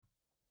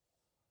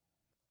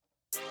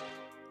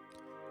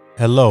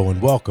Hello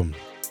and welcome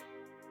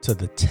to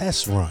the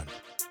test run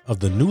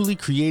of the newly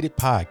created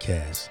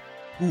podcast,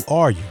 Who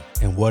Are You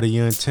and What Are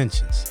Your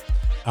Intentions?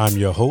 I'm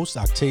your host,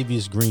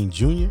 Octavius Green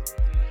Jr.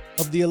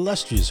 of the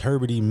illustrious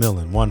Herbert E.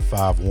 Millen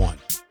 151.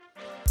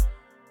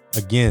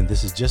 Again,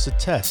 this is just a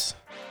test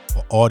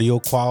for audio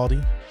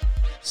quality,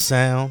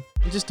 sound,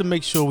 and just to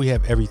make sure we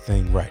have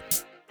everything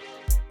right.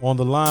 On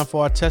the line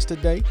for our test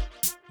today,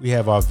 we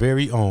have our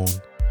very own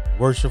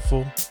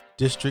worshipful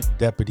District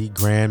Deputy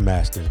Grand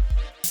Master,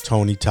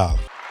 Tony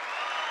Tolliver.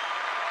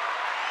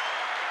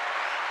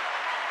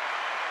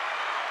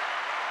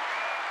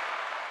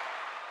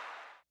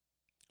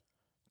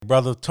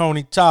 Brother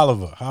Tony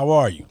Tolliver, how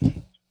are you?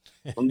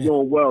 I'm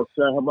doing well,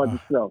 sir. How about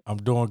yourself? I'm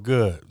doing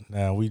good.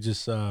 Now we're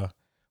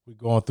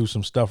going through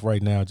some stuff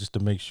right now just to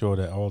make sure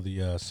that all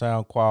the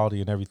sound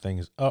quality and everything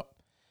is up,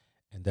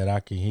 and that I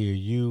can hear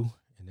you,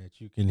 and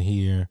that you can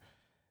hear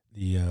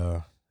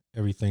the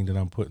everything that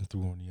I'm putting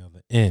through on the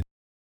other end.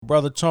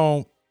 Brother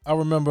Tone, I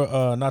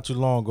remember not too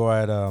long ago I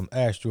had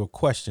asked you a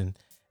question,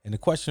 and the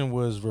question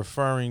was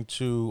referring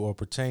to or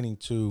pertaining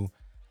to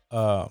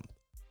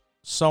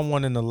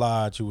someone in the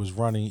lodge who was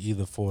running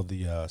either for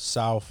the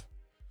South,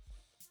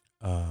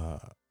 the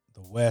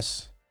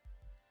West.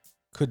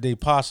 Could they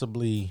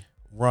possibly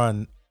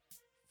run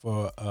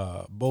for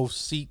both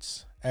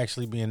seats,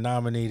 actually being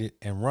nominated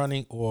and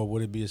running, or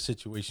would it be a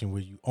situation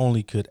where you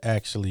only could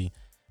actually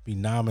be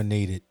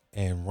nominated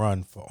and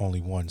run for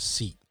only one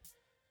seat?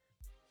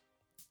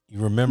 You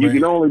remember? You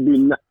can only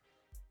be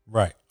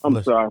right.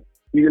 I'm sorry.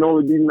 You can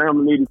only be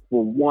nominated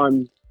for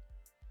one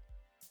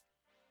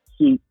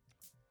seat.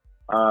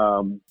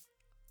 What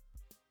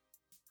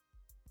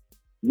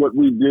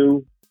we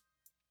do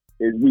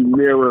is we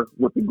mirror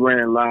what the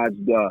Grand Lodge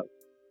does.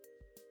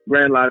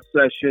 Grand Lodge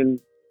session,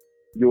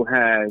 you'll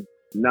have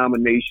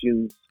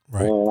nominations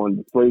on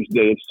the first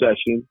day of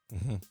session,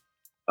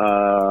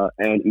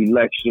 and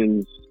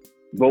elections,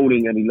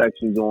 voting and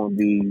elections on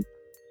the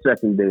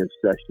second day of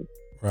session.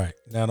 Right.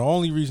 Now, the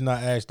only reason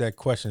I asked that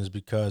question is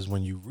because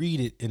when you read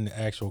it in the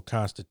actual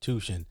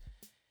Constitution,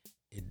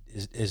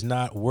 it's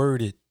not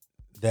worded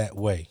that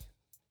way.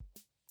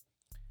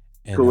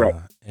 And,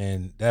 correct.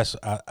 And that's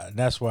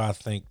why I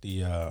think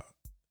the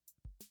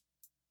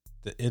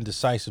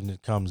indecisiveness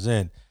comes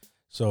in.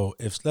 So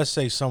if, let's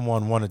say,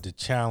 someone wanted to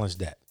challenge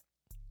that,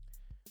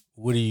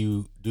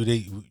 you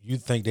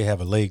think they have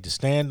a leg to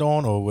stand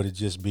on, or would it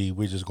just be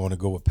we're just going to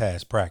go with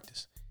past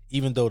practice,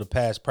 even though the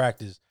past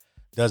practice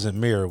doesn't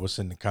mirror what's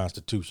in the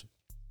Constitution?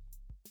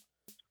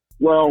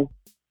 Well,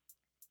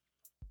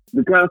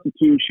 the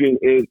Constitution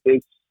is,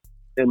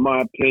 in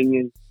my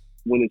opinion,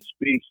 when it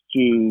speaks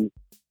to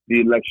the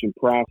election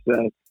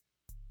process,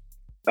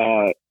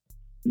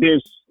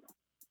 there's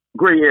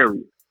gray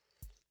areas.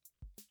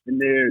 And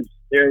there's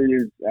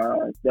areas,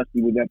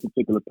 especially with that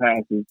particular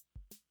passage,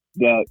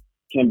 that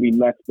can be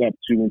left up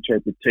to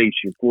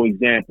interpretation. For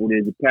example,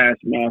 there's a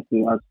past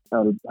master I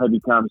had a heavy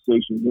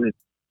conversation with.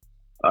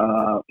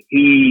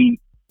 He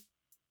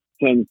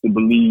tends to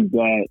believe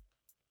that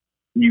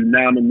you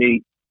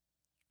nominate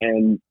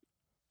and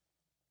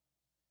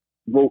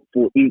vote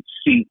for each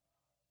seat.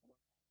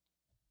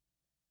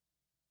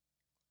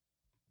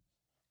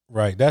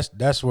 Right.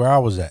 That's where I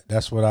was at.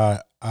 That's what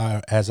I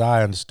as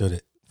I understood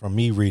it from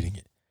me reading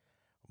it.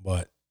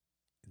 But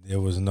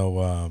there was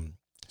no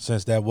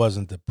since that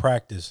wasn't the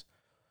practice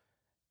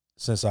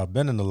since I've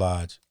been in the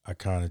lodge, I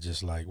kind of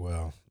just like,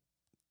 well,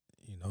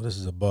 this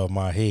is above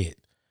my head.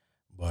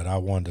 But I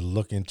wanted to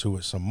look into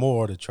it some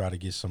more to try to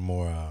get some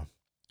more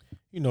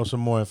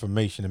some more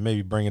information and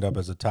maybe bring it up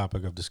as a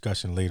topic of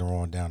discussion later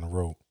on down the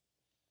road.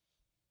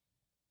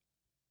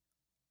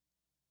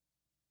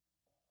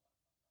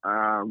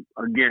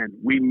 Again,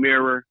 we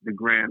mirror the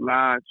Grand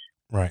Lodge.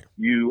 Right.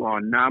 You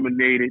are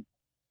nominated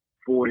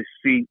for a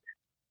seat,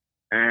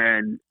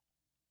 and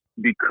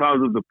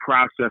because of the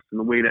process and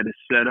the way that it's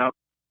set up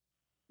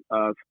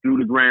through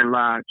the Grand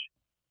Lodge,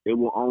 it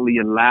will only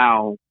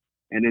allow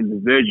an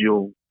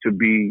individual to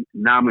be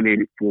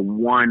nominated for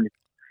one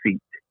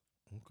seat.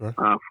 Okay.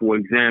 For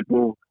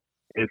example,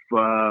 if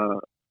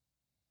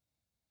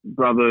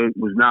brother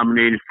was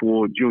nominated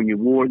for junior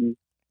warden,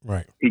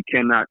 right, he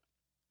cannot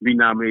be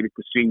nominated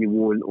for senior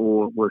warden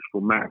or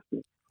worshipful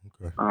master.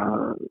 Okay.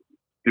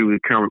 Through the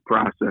current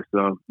process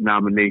of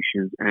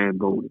nominations and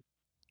voting.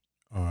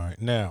 All right.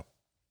 Now,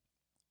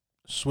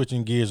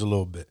 switching gears a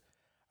little bit,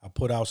 I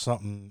put out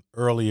something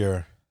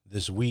earlier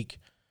this week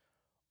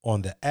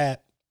on the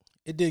app.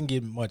 It didn't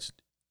get much.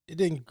 It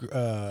didn't,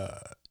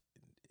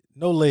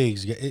 no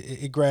legs.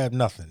 It grabbed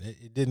nothing.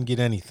 It didn't get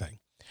anything.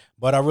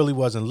 But I really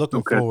wasn't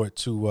looking forward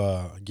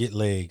to get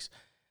legs.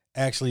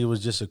 Actually, it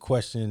was just a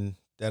question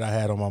that I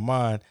had on my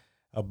mind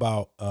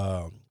about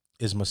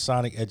is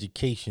Masonic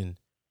education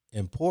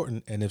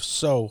important? And if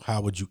so,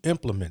 how would you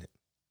implement it?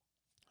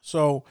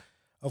 So,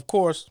 of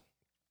course,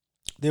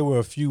 there were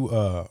a few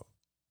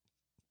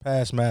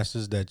past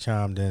masters that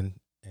chimed in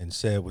and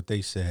said what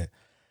they said.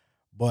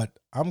 But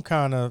I'm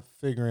kind of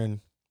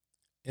figuring,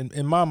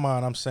 in my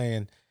mind, I'm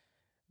saying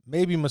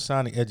maybe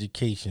Masonic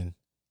education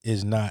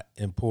is not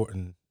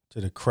important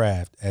to the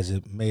craft as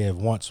it may have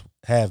once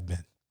have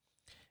been.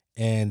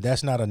 And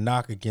that's not a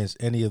knock against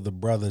any of the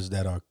brothers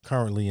that are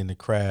currently in the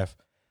craft,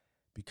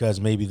 because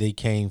maybe they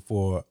came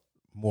for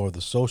more of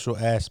the social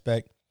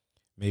aspect,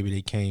 maybe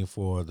they came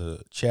for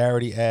the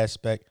charity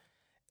aspect,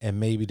 and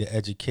maybe the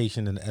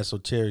education and the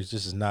esoterics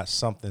just is not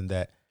something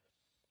that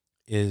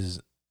is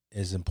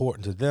as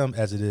important to them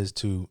as it is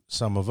to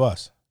some of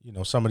us,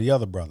 some of the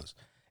other brothers.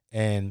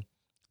 And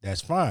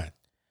that's fine.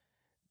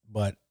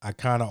 But I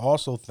kind of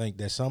also think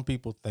that some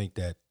people think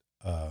that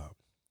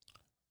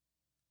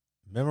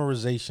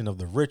memorization of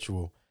the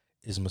ritual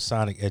is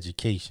Masonic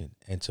education.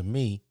 And to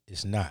me,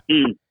 it's not.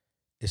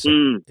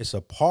 It's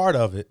a part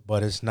of it,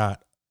 but it's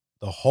not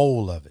the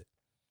whole of it.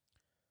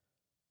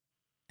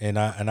 And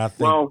I think,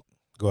 well,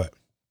 go ahead.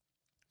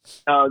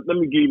 Let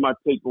me give you my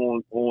take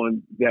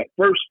on that.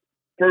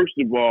 First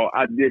of all,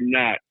 I did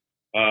not.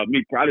 I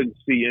didn't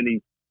see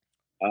any.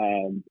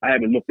 I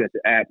haven't looked at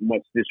the app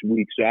much this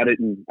week, so I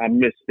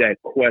missed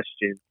that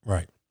question.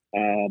 Right.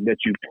 That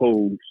you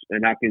posed,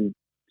 and I can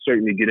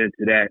certainly get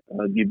into that.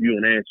 Give you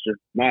an answer,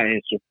 my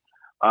answer.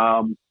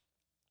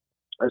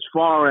 As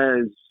far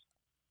as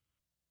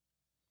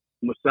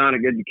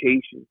Masonic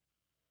education,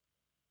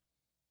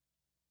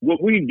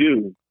 what we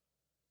do,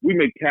 we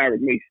make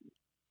Carrick Masons.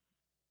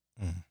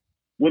 Mm-hmm.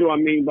 What do I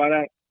mean by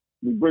that?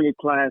 We bring a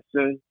class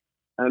in,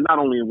 and not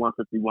only in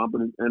 151,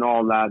 but in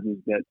all lodges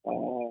that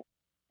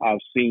I've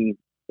seen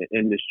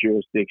in this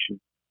jurisdiction,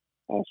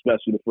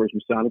 especially the First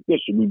Masonic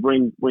District. We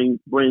bring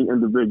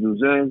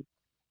individuals in,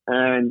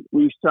 and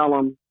we tell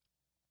them,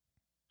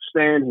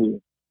 stand here,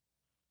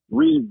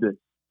 read this,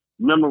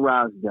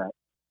 memorize that,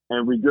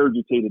 and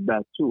regurgitate it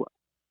back to us.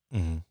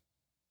 Mm-hmm.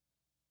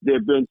 There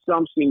have been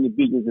some senior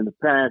deacons in the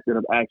past that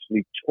have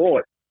actually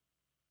taught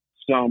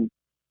some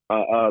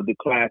the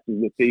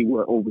classes that they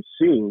were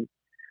overseeing.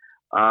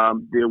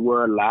 There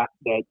were a lot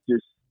that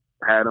just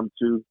had them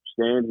to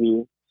stand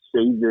here,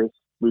 say this,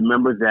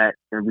 remember that,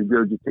 and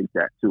regurgitate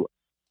that to us.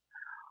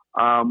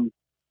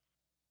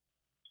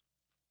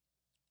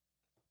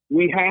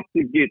 We have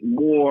to get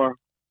more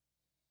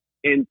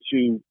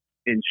into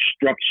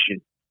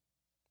instruction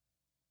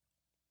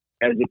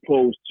as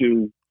opposed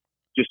to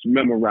just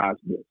memorize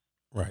this.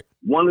 Right.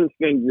 One of the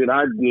things that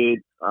I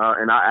did,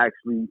 and I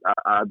actually,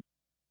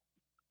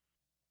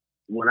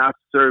 when I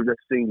served as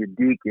senior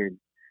deacon,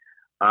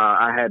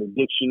 I had a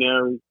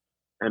dictionary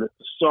and a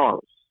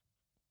thesaurus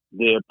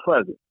there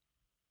present.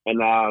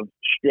 And I've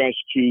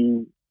stressed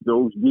to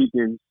those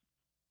deacons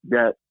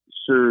that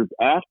served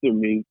after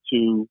me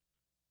to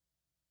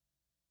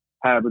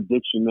have a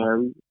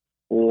dictionary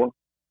or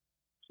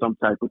some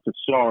type of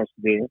thesaurus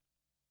there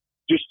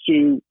just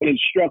to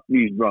instruct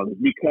these brothers.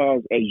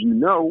 Because, as you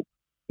know,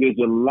 there's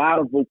a lot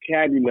of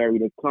vocabulary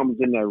that comes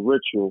in that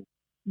ritual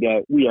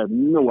that we have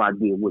no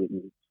idea what it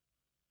means.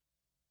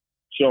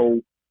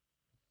 So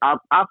I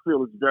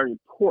feel it's very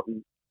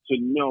important to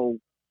know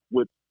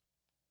what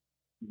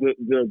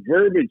the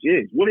verbiage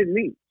is, what it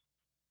means.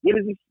 What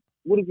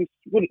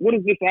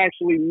does this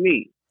actually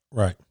mean?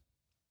 Right.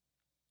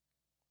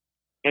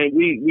 And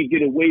we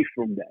get away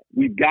from that.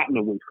 We've gotten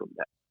away from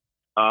that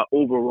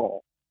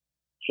overall.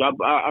 So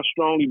I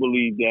strongly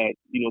believe that,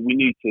 we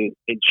need to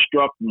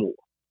instruct more,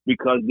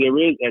 because there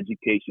is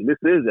education.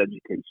 This is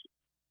education.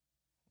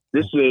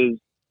 This is,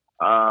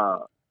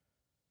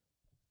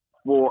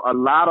 for a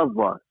lot of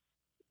us,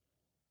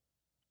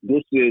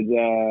 this is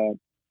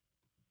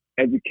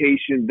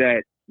education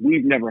that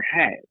we've never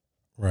had.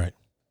 Right.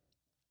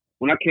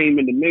 When I came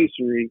into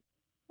Masonry,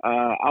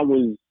 I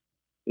was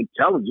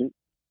intelligent,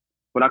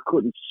 but I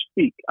couldn't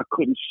speak. I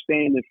couldn't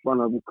stand in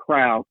front of a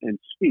crowd and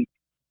speak.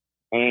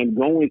 And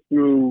going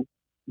through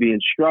the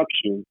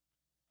instruction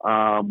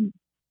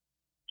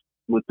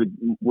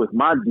with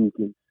my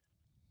deacon,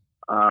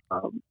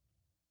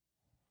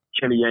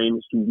 Kenny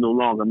Amos, who's no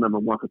longer a member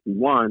of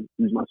 151,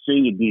 he's my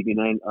senior deacon,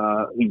 and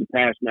he's a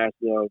past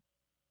master of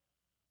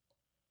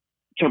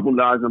Temple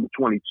Lodge number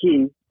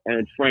 22,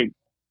 and Frank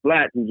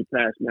Black, who's a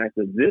past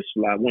master of this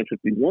lodge,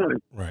 151.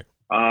 Right.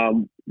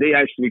 They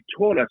actually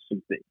taught us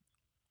some things.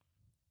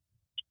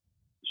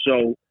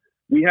 So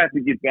we have to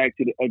get back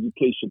to the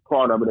education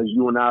part of it, as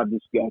you and I have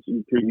discussed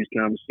in previous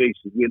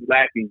conversations. We're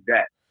lacking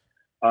that.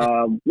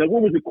 Now,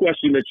 what was the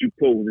question that you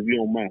posed, if you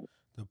don't mind?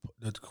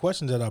 The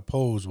question that I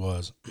posed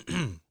was,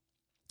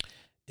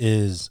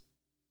 is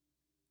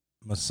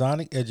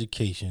Masonic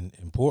education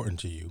important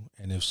to you?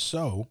 And if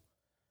so,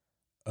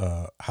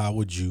 how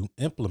would you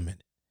implement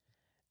it?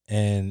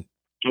 And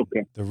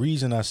the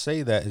reason I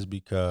say that is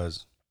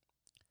because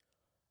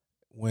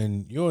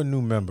when you're a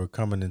new member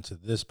coming into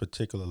this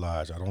particular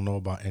lodge, I don't know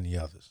about any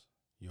others,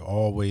 you're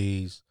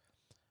always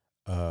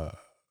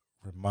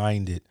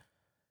reminded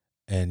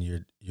and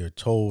you're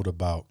told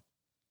about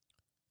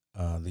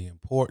the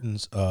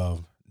importance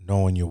of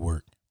knowing your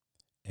work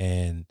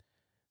and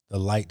the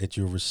light that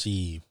you'll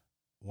receive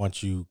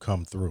once you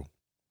come through.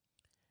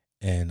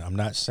 And I'm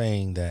not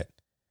saying that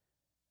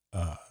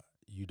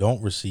you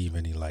don't receive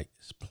any light.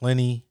 It's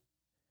plenty.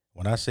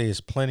 When I say it's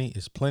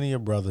plenty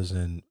of brothers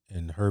in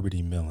Herbert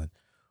E. Millen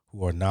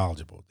who are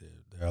knowledgeable.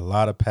 There are a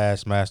lot of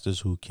past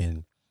masters who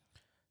can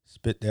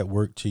spit that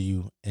work to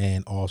you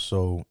and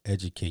also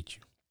educate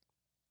you.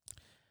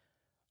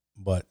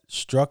 But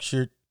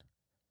structured,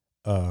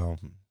 how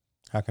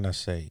can I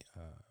say,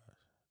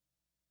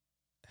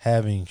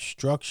 having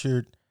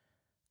structured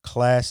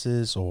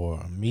classes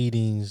or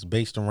meetings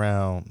based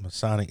around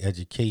Masonic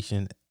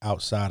education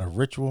outside of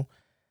ritual,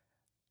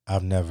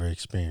 I've never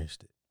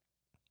experienced it.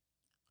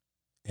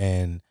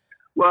 And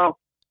Well,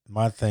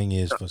 my thing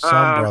is, for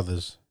some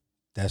brothers,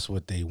 that's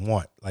what they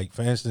want. Like,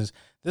 for instance,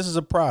 this is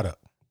a product.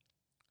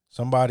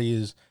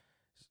 Somebody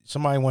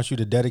wants you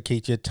to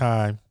dedicate your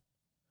time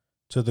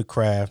to the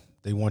craft.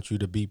 They want you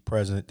to be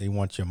present. They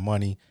want your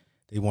money.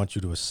 They want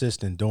you to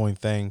assist in doing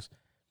things.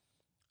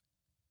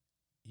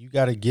 You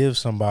got to give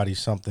somebody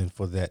something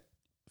for that,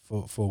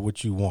 for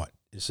what you want.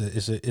 It's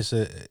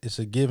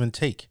a give and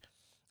take.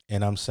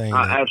 And I'm saying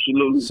that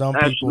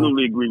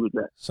absolutely agree with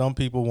that. Some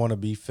people want to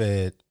be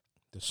fed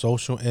the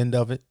social end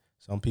of it.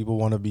 Some people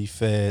want to be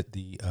fed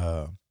the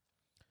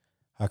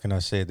how can I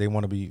say it? They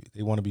want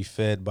to be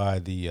fed by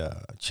the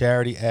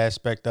charity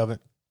aspect of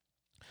it.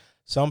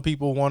 Some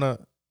people want to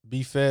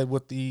be fed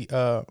with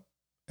the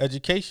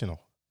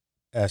educational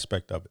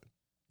aspect of it.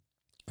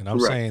 And I'm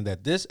Correct. saying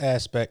that this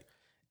aspect,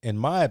 in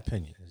my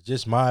opinion, it's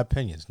just my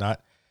opinion. It's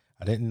not.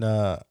 I didn't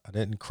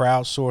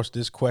crowdsource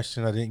this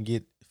question. I didn't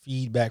get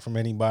feedback from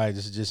anybody.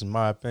 This is just in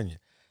my opinion.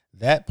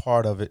 That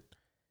part of it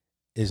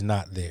is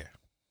not there.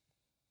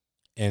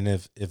 And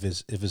if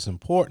it's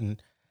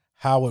important,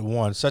 how would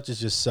one, such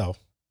as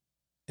yourself,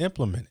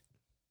 implement it?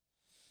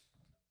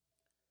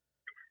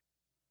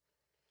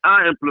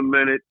 I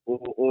implement it,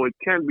 or it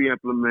can be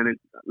implemented.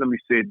 Let me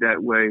say it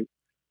that way.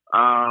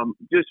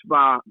 Just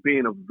by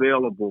being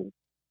available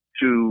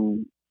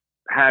to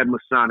have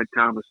Masonic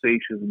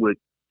conversations with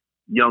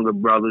younger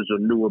brothers or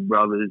newer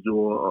brothers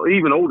or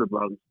even older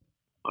brothers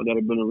that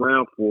have been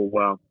around for a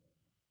while.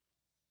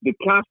 The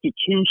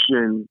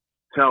Constitution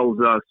tells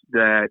us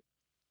that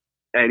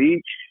at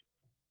each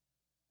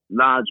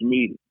lodge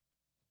meeting,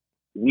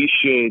 we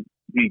should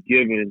be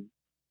given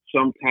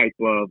some type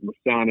of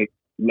Masonic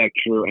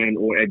lecture and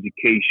or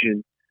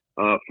education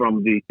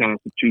from the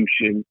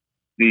Constitution,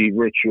 the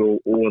ritual,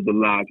 or the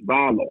lodge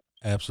bylaw.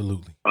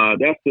 Absolutely.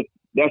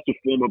 That's the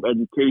form of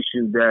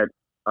education that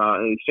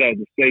it's sad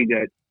to say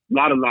that a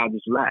lot of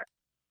lodges lack.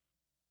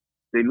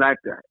 They lack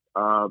that.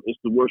 It's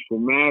the Worshipful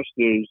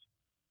Masters.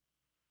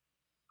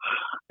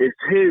 It's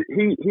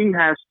he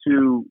has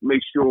to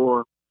make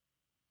sure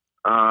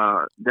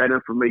that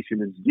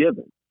information is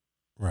given.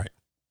 Right.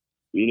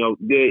 You know,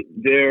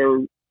 they're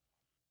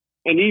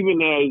and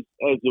even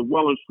as a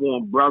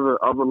well-informed brother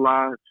of a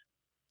lodge,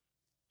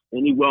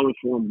 any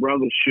well-informed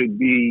brother should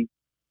be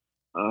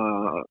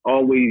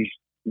always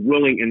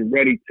willing and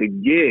ready to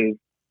give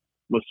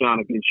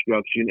Masonic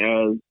instruction,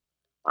 as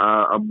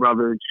a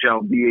brother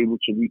shall be able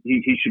to.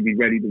 He should be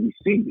ready to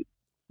receive it.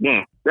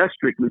 Now, that's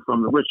strictly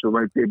from the ritual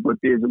right there, but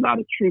there's a lot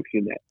of truth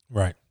in that.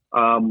 Right.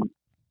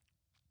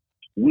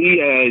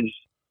 We as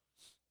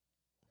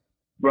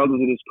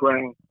brothers of this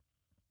craft,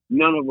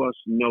 none of us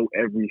know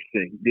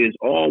everything. There's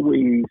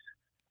always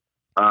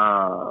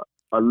a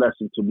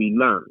lesson to be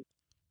learned.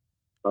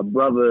 A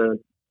brother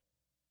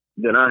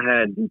that I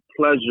had the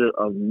pleasure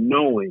of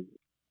knowing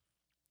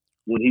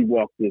when he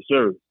walked this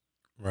earth,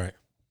 right,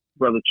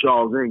 Brother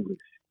Charles English,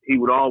 he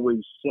would always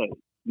say,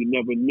 "You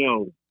never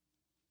know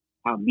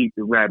how deep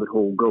the rabbit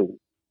hole goes."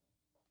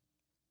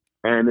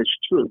 And it's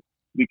true,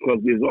 because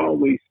there's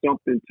always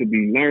something to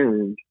be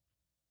learned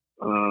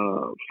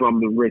from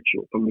the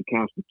ritual, from the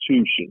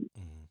Constitution,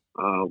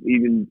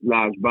 even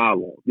lodge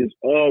bylaw. There's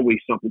always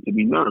something to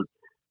be learned.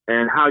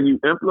 And how you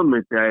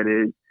implement that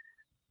is,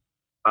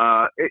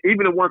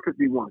 even in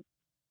 151,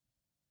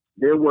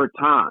 there were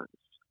times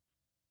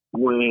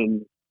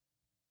when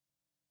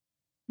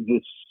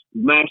this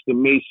Master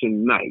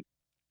Mason night,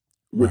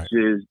 which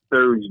is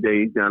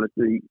Thursdays down at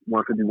the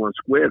 151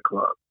 Square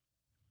Club,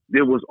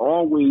 there was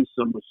always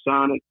some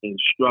Masonic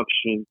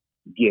instruction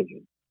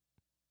given.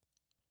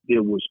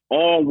 There was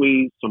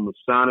always some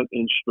Masonic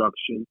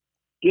instruction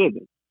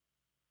given.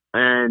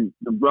 And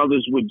the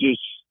brothers would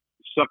just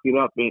suck it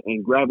up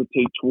and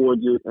gravitate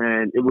towards it,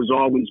 and it was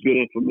always good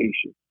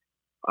information.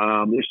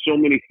 There's so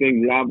many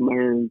things that I've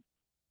learned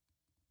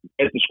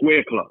at the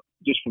Square Club,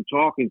 just from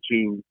talking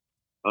to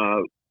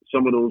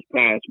some of those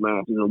past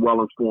masters and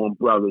well-informed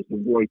brothers, the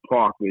Roy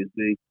Parkers,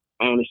 the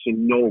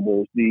Anderson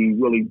Nobles, the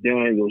Willie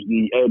Daniels,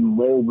 the Ed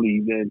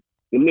Mobleys, and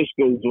the list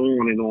goes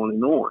on and on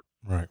and on.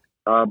 Right.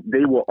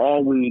 They were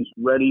always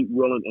ready,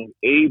 willing, and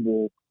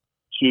able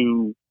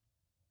to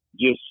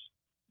just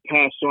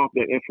pass off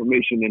that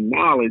information and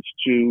knowledge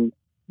to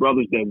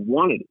brothers that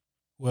wanted it.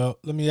 Well,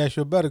 let me ask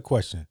you a better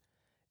question.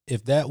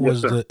 If that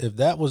was if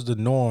that was the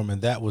norm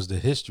and that was the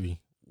history,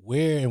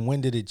 where and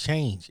when did it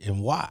change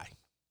and why?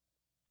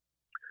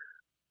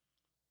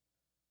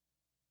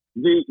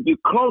 The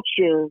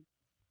culture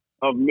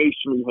of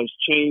Masonry has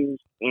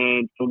changed,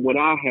 and from what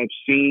I have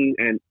seen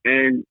and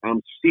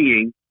I'm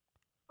seeing,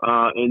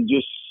 and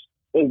just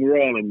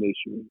overall in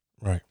Masonry,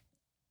 right,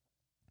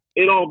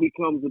 it all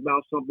becomes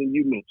about something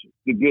you mentioned,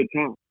 the good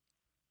time.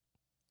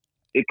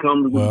 It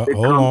comes Well, it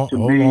comes to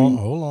be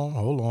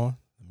hold on.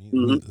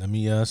 mhm. Let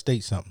me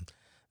state something.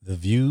 The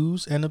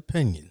views and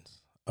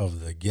opinions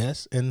of the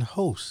guests and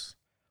hosts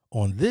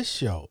on this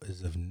show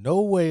is of no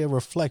way a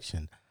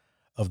reflection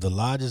of the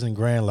lodges and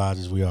grand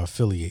lodges we are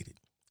affiliated.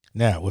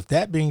 Now, with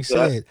that being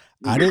said,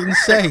 I didn't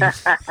say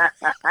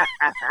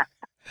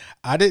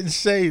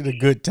the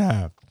good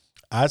time.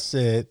 I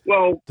said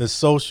well, the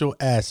social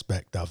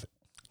aspect of it,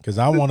 because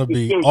I want to the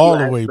be social all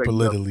the way aspect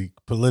of it.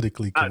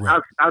 politically I,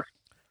 correct.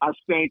 I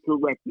stand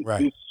corrected. Right.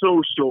 The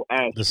social The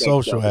aspect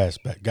social of it.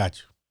 aspect. Got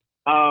you.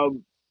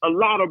 A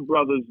lot of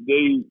brothers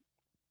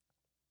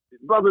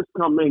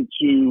come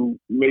into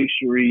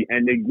masonry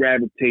and they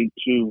gravitate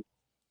to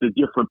the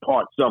different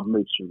parts of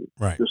masonry.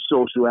 Right. The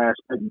social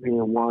aspect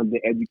being one, the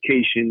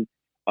education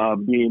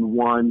being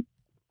one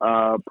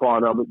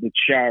part of it, the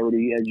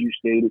charity, as you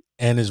stated.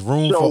 And there's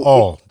room So for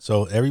all.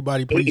 So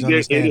everybody, please it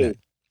understand is. that.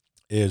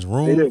 There's It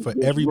room is. for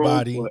There's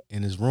everybody, room for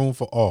and there's room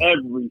for all.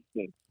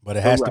 everything. But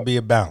it has to Correct. be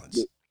a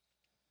balance.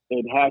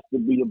 It has to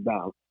be a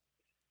balance.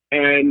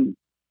 And,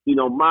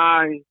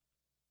 my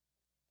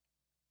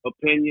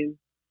opinion,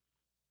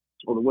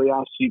 or the way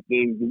I see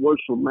things, the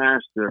worshipful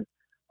master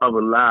of a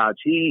lodge,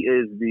 he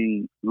is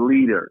the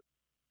leader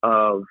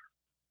of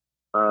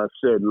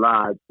said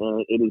lodge,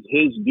 and it is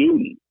his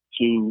duty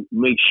to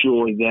make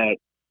sure that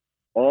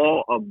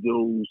all of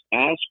those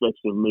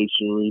aspects of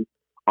masonry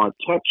are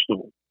touched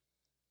on,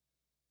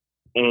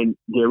 and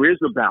there is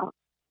a balance.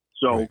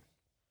 So Right.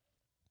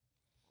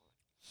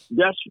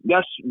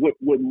 that's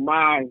what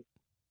my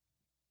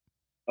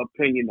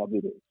opinion of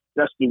it is.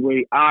 That's the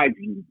way I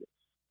view this,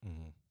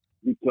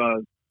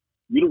 because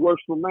you're the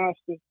worshipful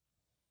master.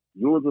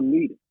 You're the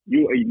leader.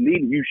 You're a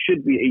leader. You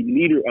should be a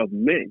leader of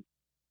men,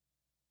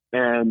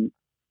 and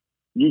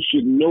you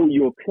should know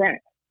your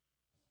craft.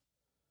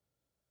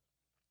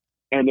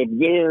 And if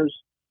there,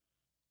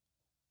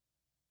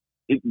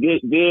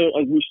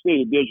 as we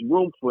stated, there's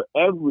room for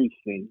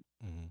everything,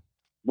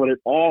 but it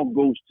all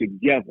goes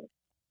together.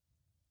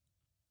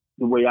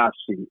 The way I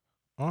see it,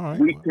 All right.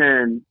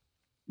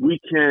 we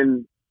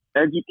can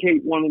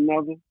educate one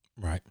another.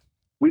 Right.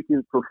 We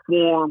can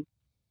perform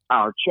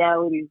our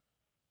charity,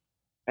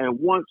 and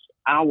once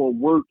our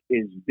work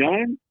is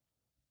done,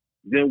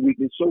 then we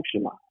can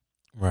socialize.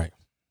 Right.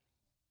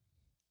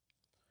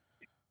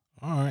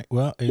 All right.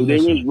 Well, hey, So there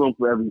listen, is room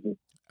for everything.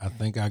 I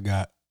think I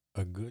got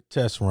a good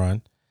test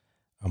run.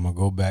 I'm gonna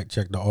go back,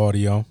 check the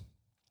audio,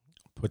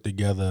 put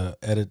together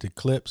edited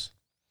clips,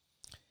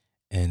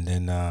 and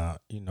then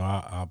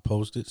I'll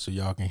post it so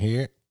y'all can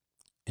hear it.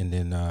 And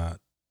then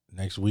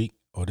next week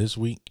or this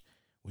week,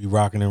 we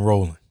rocking and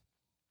rolling.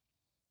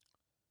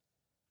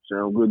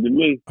 Sound good to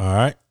me. All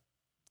right.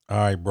 All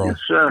right, bro. Yes,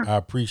 sir. I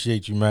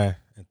appreciate you, man,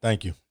 and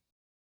thank you.